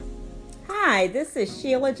Hi, this is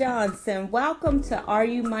Sheila Johnson. Welcome to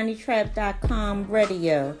AreYouMoneyTrapped.com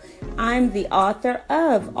radio. I'm the author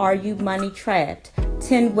of Are You Money Trapped?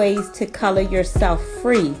 10 Ways to Color Yourself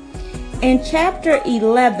Free. In Chapter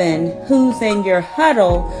 11, Who's in Your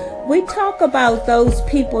Huddle, we talk about those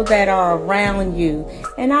people that are around you.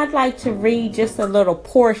 And I'd like to read just a little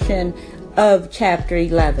portion of Chapter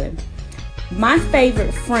 11. My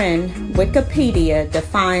favorite friend, Wikipedia,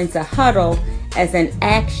 defines a huddle as an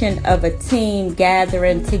action of a team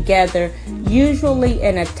gathering together, usually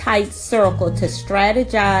in a tight circle to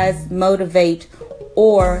strategize, motivate,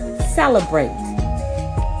 or celebrate.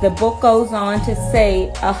 The book goes on to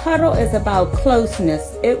say a huddle is about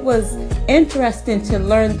closeness. It was interesting to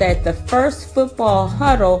learn that the first football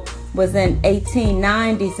huddle was in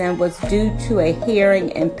 1890s and was due to a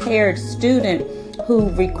hearing impaired student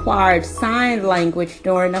who required sign language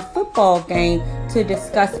during a football game to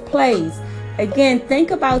discuss plays. Again,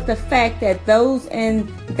 think about the fact that those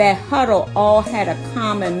in that huddle all had a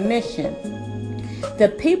common mission. The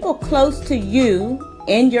people close to you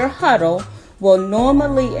in your huddle will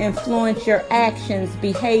normally influence your actions,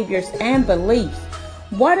 behaviors, and beliefs.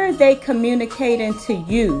 What are they communicating to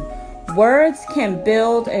you? Words can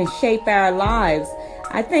build and shape our lives.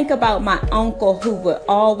 I think about my uncle who would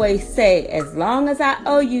always say, as long as I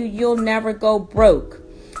owe you, you'll never go broke.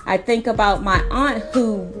 I think about my aunt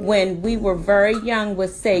who, when we were very young, would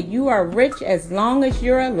say, you are rich as long as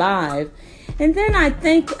you're alive. And then I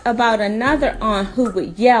think about another aunt who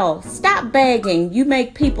would yell, stop begging, you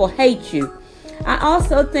make people hate you. I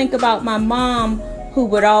also think about my mom who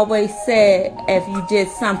would always say, if you did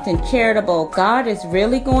something charitable, God is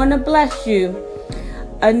really going to bless you.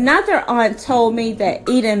 Another aunt told me that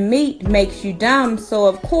eating meat makes you dumb, so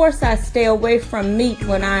of course I stay away from meat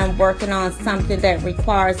when I am working on something that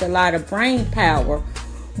requires a lot of brain power.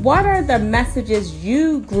 What are the messages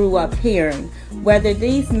you grew up hearing? Whether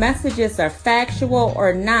these messages are factual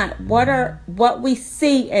or not, what we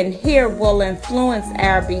see and hear will influence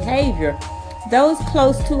our behavior. Those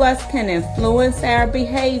close to us can influence our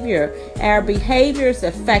behavior. Our behaviors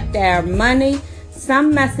affect our money.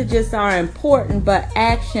 Some messages are important, but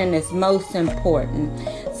action is most important.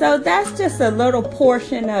 So that's just a little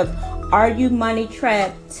portion of Are You Money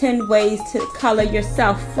Trapped? 10 Ways to Color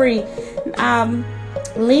Yourself Free.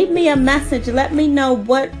 Leave me a message. Let me know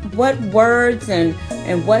what words and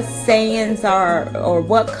what sayings are, or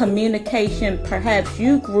what communication perhaps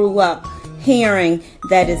you grew up hearing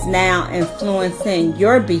that is now influencing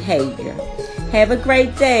your behavior. Have a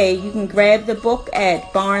great day. You can grab the book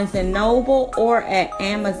at Barnes & Noble or at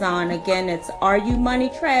Amazon. Again, it's Are You Money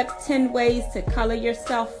Trapped? 10 Ways to Color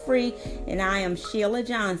Yourself Free. And I am Sheila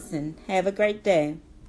Johnson. Have a great day.